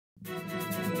Shalom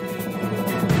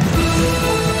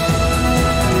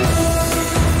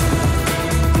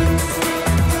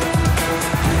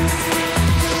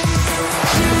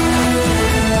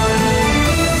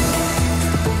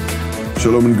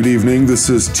and good evening. This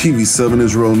is TV7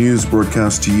 Israel News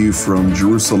broadcast to you from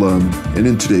Jerusalem. And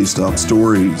in today's top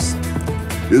stories,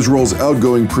 Israel's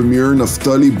outgoing Premier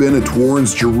Naftali Bennett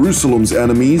warns Jerusalem's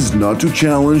enemies not to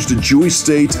challenge the Jewish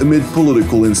state amid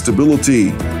political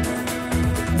instability.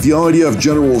 The IDF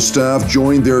General Staff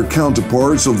joined their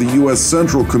counterparts of the U.S.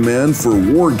 Central Command for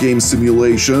war game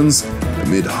simulations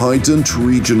amid heightened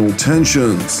regional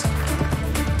tensions.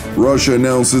 Russia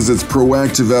announces its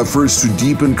proactive efforts to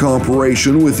deepen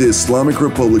cooperation with the Islamic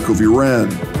Republic of Iran.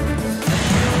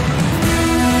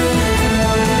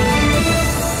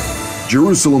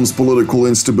 Jerusalem's political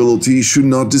instability should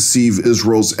not deceive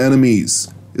Israel's enemies.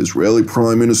 Israeli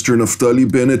Prime Minister Naftali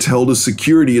Bennett held a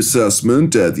security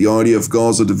assessment at the IDF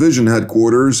Gaza Division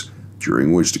headquarters,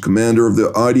 during which the commander of the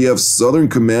IDF's Southern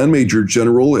Command, Major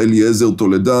General Eliezer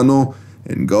Toledano,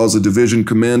 and Gaza Division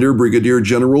Commander Brigadier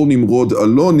General Nimrod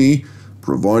Aloni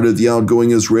provided the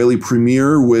outgoing Israeli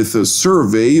premier with a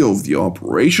survey of the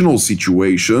operational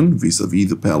situation vis-à-vis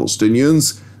the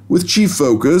Palestinians, with chief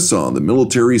focus on the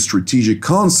military strategic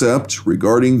concept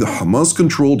regarding the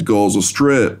Hamas-controlled Gaza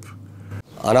Strip.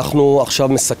 אנחנו עכשיו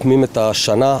מסכמים את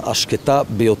השנה השקטה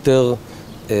ביותר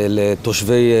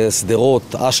לתושבי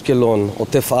סדרות, אשקלון,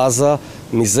 עוטף עזה,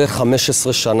 מזה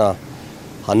 15 שנה.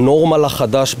 הנורמל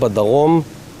החדש בדרום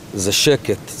זה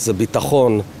שקט, זה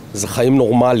ביטחון, זה חיים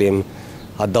נורמליים.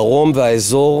 הדרום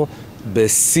והאזור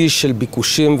בשיא של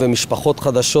ביקושים ומשפחות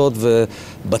חדשות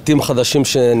ובתים חדשים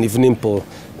שנבנים פה.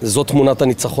 זאת תמונת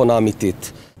הניצחון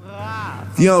האמיתית.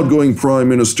 The outgoing Prime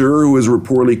Minister, who is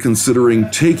reportedly considering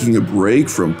taking a break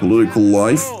from political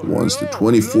life once the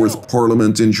 24th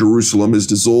Parliament in Jerusalem is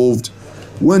dissolved,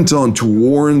 went on to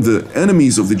warn the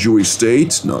enemies of the Jewish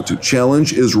state not to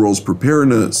challenge Israel's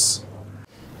preparedness.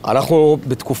 אנחנו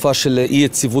בתקופה של אי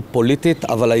יציבות פוליטית,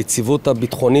 אבל היציבות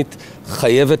הביטחונית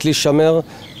חייבת להישמר,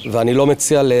 ואני לא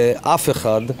מציע לאף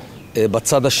אחד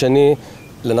בצד השני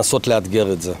לנסות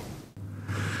לאתגר את זה.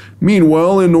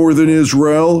 Meanwhile, in northern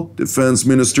Israel, Defense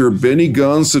Minister Benny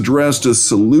Gantz addressed a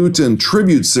salute and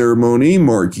tribute ceremony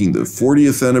marking the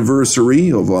 40th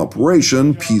anniversary of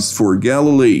Operation Peace for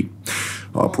Galilee.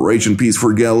 Operation Peace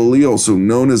for Galilee, also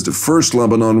known as the First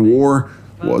Lebanon War,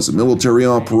 was a military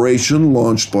operation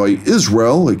launched by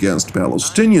Israel against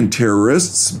Palestinian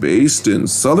terrorists based in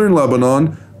southern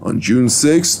Lebanon on June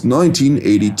 6,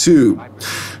 1982.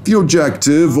 The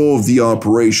objective of the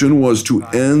operation was to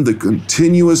end the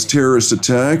continuous terrorist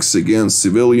attacks against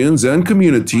civilians and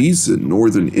communities in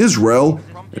northern Israel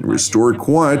and restore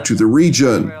quiet to the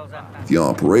region. The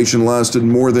operation lasted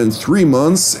more than 3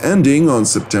 months, ending on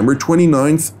September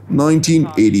 29,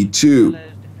 1982.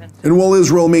 And while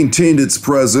Israel maintained its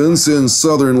presence in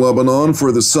southern Lebanon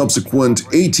for the subsequent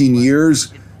 18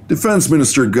 years, Defense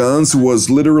Minister Gantz, who was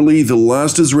literally the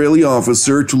last Israeli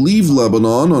officer to leave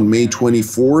Lebanon on May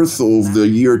 24th of the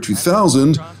year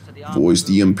 2000, voiced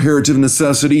the imperative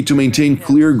necessity to maintain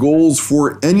clear goals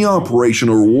for any operation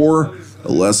or war,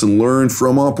 a lesson learned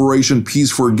from Operation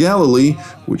Peace for Galilee,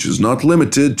 which is not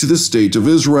limited to the state of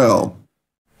Israel.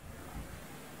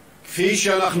 כפי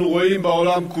שאנחנו רואים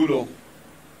בעולם כולו,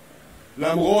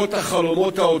 למרות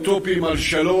החלומות האוטופיים על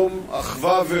שלום,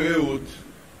 אחווה ורעות,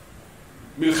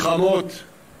 מלחמות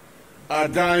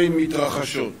עדיין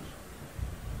מתרחשות.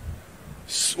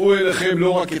 שאו אליכם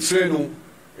לא רק אצלנו,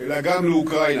 אלא גם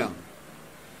לאוקראינה.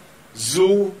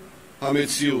 זו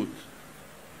המציאות.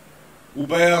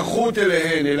 ובהיערכות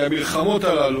אליהן, אל המלחמות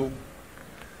הללו,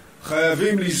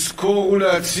 חייבים לזכור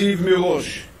ולהציב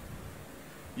מראש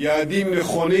יעדים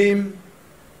נכונים,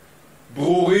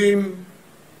 ברורים,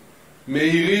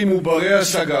 מהירים וברי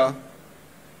השגה,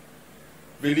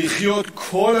 ולחיות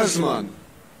כל הזמן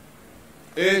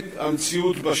את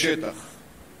המציאות בשטח.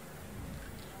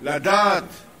 לדעת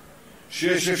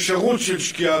שיש אפשרות של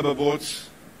שקיעה בבוץ,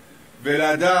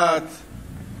 ולדעת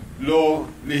לא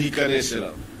להיכנס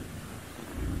אליו.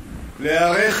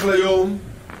 להיערך ליום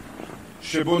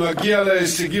שבו נגיע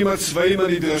להישגים הצבאיים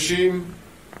הנדרשים,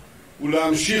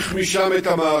 ולהמשיך משם את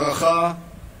המערכה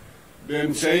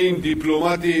באמצעים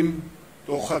דיפלומטיים,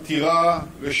 תוך חתירה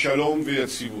לשלום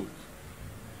ויציבות.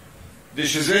 כדי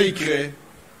שזה יקרה,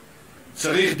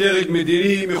 צריך דרג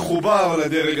מדיני מחובר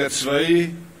לדרג הצבאי,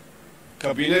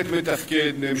 קבינט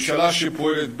מתפקד, ממשלה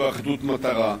שפועלת באחדות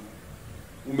מטרה,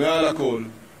 ומעל הכל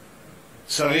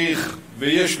צריך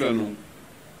ויש לנו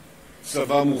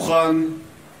צבא מוכן,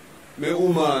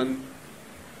 מאומן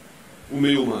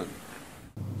ומיומן.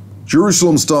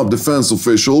 Jerusalem's top defense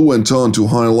official went on to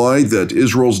highlight that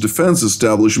Israel's defense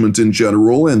establishment in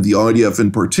general and the IDF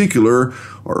in particular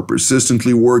are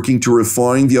persistently working to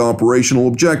refine the operational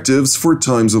objectives for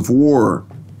times of war.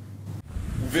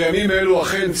 בימים אלו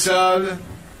אכן צה"ל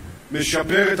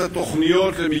משפר את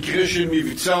התוכניות למקרה של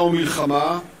מבצע או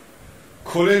מלחמה,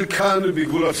 כולל כאן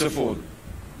בגבול הצפון.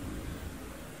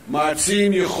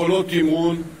 מעצים יכולות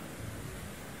אימון,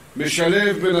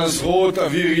 משלב בין הזרועות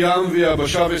אוויר ים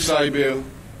ויבשה וסייבר,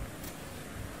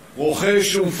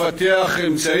 רוכש ומפתח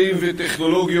אמצעים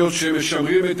וטכנולוגיות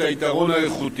שמשמרים את היתרון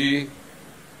האיכותי,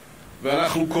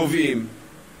 ואנחנו קובעים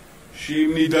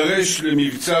שאם נידרש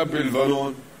למבצע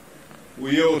בלבנון, הוא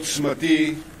יהיה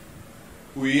עוצמתי,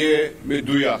 הוא יהיה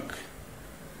מדויק.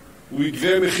 הוא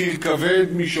יגבה מחיר כבד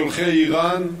משולחי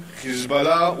איראן,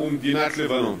 חיזבאללה ומדינת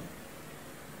לבנון.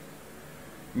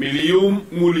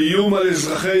 מול איום על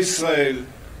אזרחי ישראל,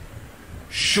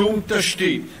 שום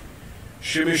תשתית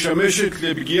שמשמשת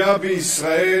לפגיעה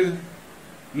בישראל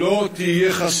לא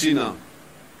תהיה חסינה.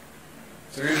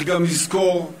 צריך גם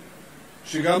לזכור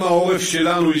שגם העורף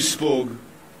שלנו יספוג,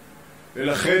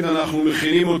 ולכן אנחנו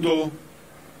מכינים אותו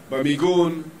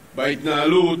במיגון,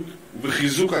 בהתנהלות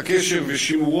ובחיזוק הקשר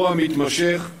ושימורו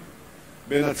המתמשך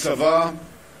בין הצבא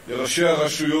לראשי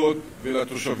הרשויות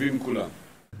ולתושבים כולם.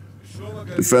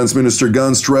 Defense Minister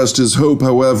Gantz stressed his hope,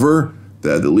 however,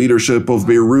 that the leadership of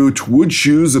Beirut would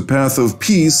choose a path of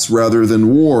peace rather than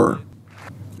war.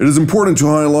 It is important to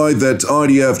highlight that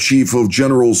IDF Chief of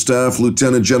General Staff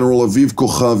Lieutenant General Aviv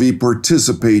Kochavi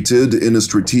participated in a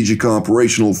strategic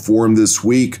operational forum this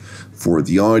week for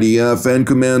the IDF and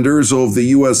commanders of the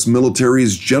U.S.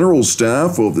 military's General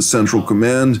Staff of the Central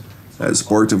Command, as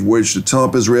part of which the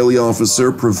top Israeli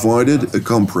officer provided a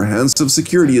comprehensive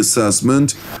security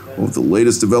assessment of the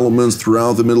latest developments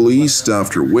throughout the Middle East,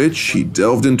 after which he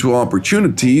delved into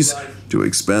opportunities to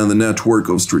expand the network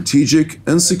of strategic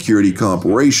and security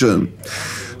cooperation.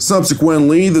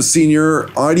 Subsequently, the senior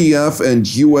IDF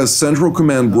and U.S. Central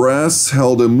Command brass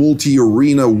held a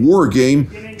multi-arena war game,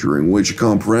 during which a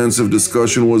comprehensive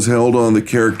discussion was held on the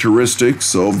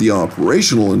characteristics of the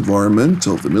operational environment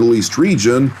of the Middle East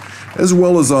region, as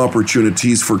well as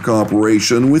opportunities for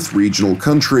cooperation with regional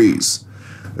countries.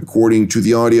 According to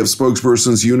the IDF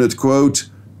spokesperson's unit, quote,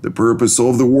 "The purpose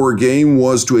of the war game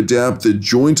was to adapt the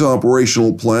joint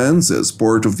operational plans as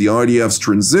part of the IDF's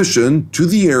transition to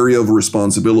the area of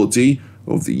responsibility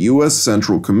of the U.S.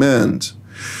 Central Command."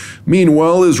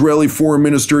 Meanwhile, Israeli Foreign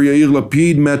Minister Yair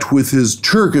Lapid met with his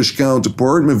Turkish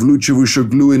counterpart Mevlut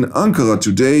Çavuşoğlu in Ankara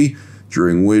today,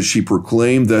 during which he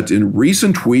proclaimed that in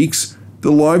recent weeks,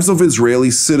 the lives of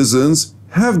Israeli citizens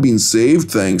have been saved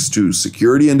thanks to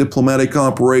security and diplomatic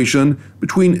cooperation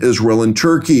between Israel and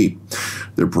Turkey.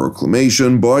 The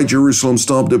proclamation by Jerusalem's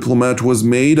top diplomat was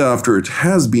made after it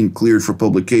has been cleared for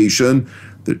publication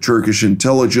that Turkish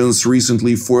intelligence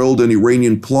recently foiled an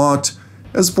Iranian plot,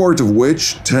 as part of which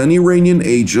 10 Iranian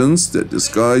agents that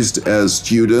disguised as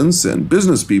students and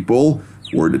business people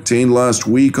were detained last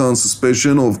week on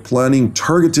suspicion of planning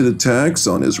targeted attacks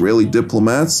on Israeli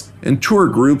diplomats and tour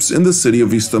groups in the city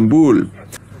of Istanbul.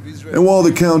 And while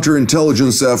the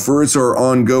counterintelligence efforts are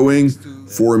ongoing,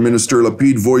 Foreign Minister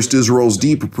Lapid voiced Israel's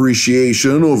deep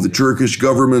appreciation of the Turkish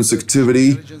government's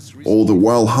activity, all the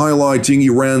while highlighting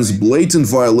Iran's blatant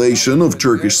violation of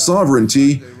Turkish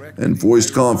sovereignty, and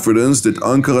voiced confidence that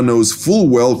Ankara knows full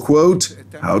well, quote,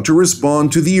 how to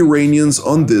respond to the Iranians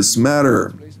on this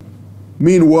matter.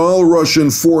 Meanwhile,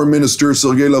 Russian Foreign Minister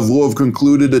Sergei Lavrov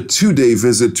concluded a two-day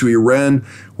visit to Iran,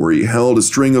 where he held a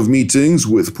string of meetings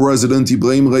with President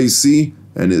Ibrahim Raisi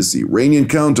and his Iranian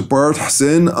counterpart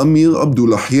Hossein Amir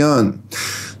Abdullahian.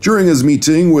 During his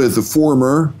meeting with the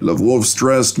former, Lavrov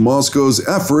stressed Moscow's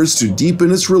efforts to deepen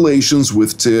its relations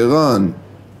with Tehran.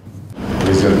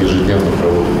 Президент ежедневно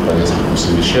проводит по нескольким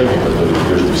совещаний, которые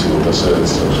прежде всего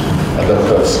касаются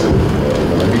адаптации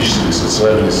экономической,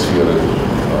 социальной сферы,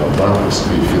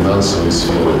 банковской, финансовой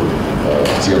сферы,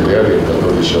 тем реалиям,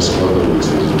 которые сейчас складываются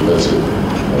в результате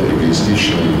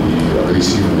эгоистичной и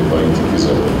агрессивной политики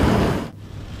Запада.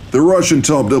 The Russian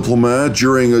top diplomat,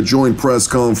 during a joint press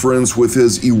conference with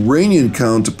his Iranian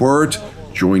counterpart,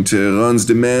 joined Tehran's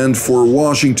demand for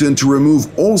Washington to remove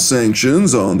all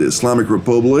sanctions on the Islamic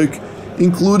Republic,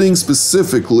 including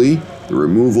specifically the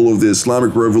removal of the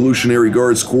Islamic Revolutionary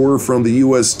Guards Corps from the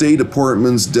U.S. State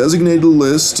Department's designated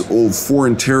list of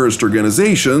foreign terrorist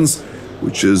organizations,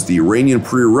 which is the Iranian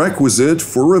prerequisite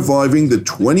for reviving the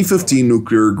 2015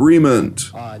 nuclear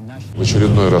agreement. В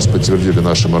очередной раз подтвердили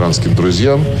нашим иранским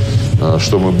друзьям,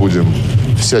 что мы будем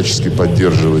всячески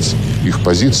поддерживать их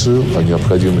позицию о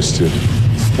необходимости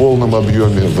в полном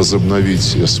объеме возобновить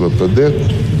СВПД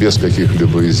без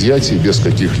каких-либо изъятий, без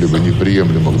каких-либо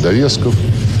неприемлемых довесков.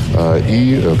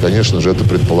 И, конечно же, это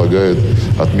предполагает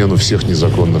отмену всех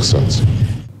незаконных санкций.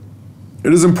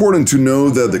 It is important to know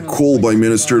that the call by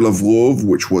Minister Lavrov,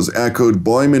 which was echoed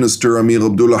by Minister Amir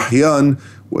Abdullahian,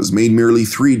 was made merely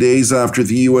 3 days after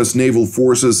the U.S. Naval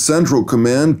Forces Central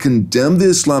Command condemned the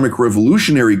Islamic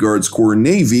Revolutionary Guards Corps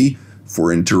Navy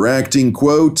for interacting,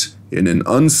 quote, in an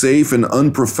unsafe and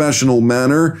unprofessional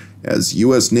manner as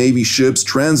U.S. Navy ships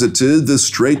transited the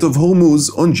Strait of Hormuz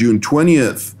on June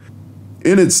 20th.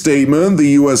 In its statement,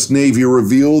 the U.S. Navy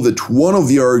revealed that one of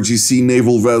the RGC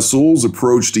naval vessels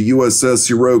approached the USS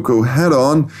Sirocco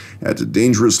head-on at a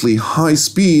dangerously high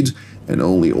speed and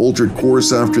only altered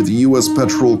course after the U.S.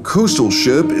 Petrol coastal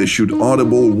ship issued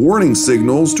audible warning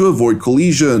signals to avoid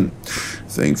collision.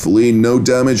 Thankfully, no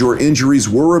damage or injuries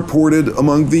were reported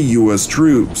among the U.S.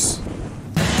 troops.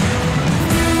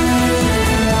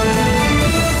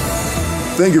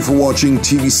 Thank you for watching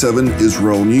TV7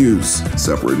 Israel News.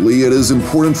 Separately, it is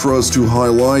important for us to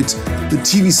highlight that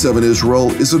TV7 Israel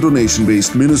is a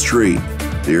donation-based ministry.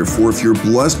 Therefore, if you're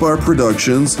blessed by our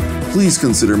productions, please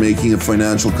consider making a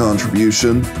financial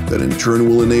contribution that in turn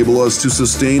will enable us to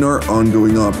sustain our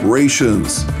ongoing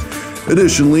operations.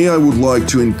 Additionally, I would like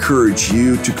to encourage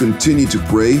you to continue to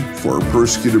pray for our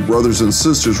persecuted brothers and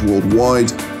sisters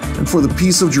worldwide and for the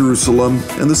peace of Jerusalem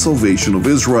and the salvation of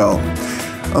Israel.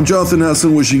 I'm Jonathan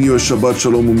Hassan wishing you a Shabbat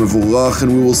Shalom u'Mevorach,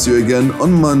 and we will see you again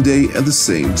on Monday at the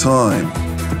same time.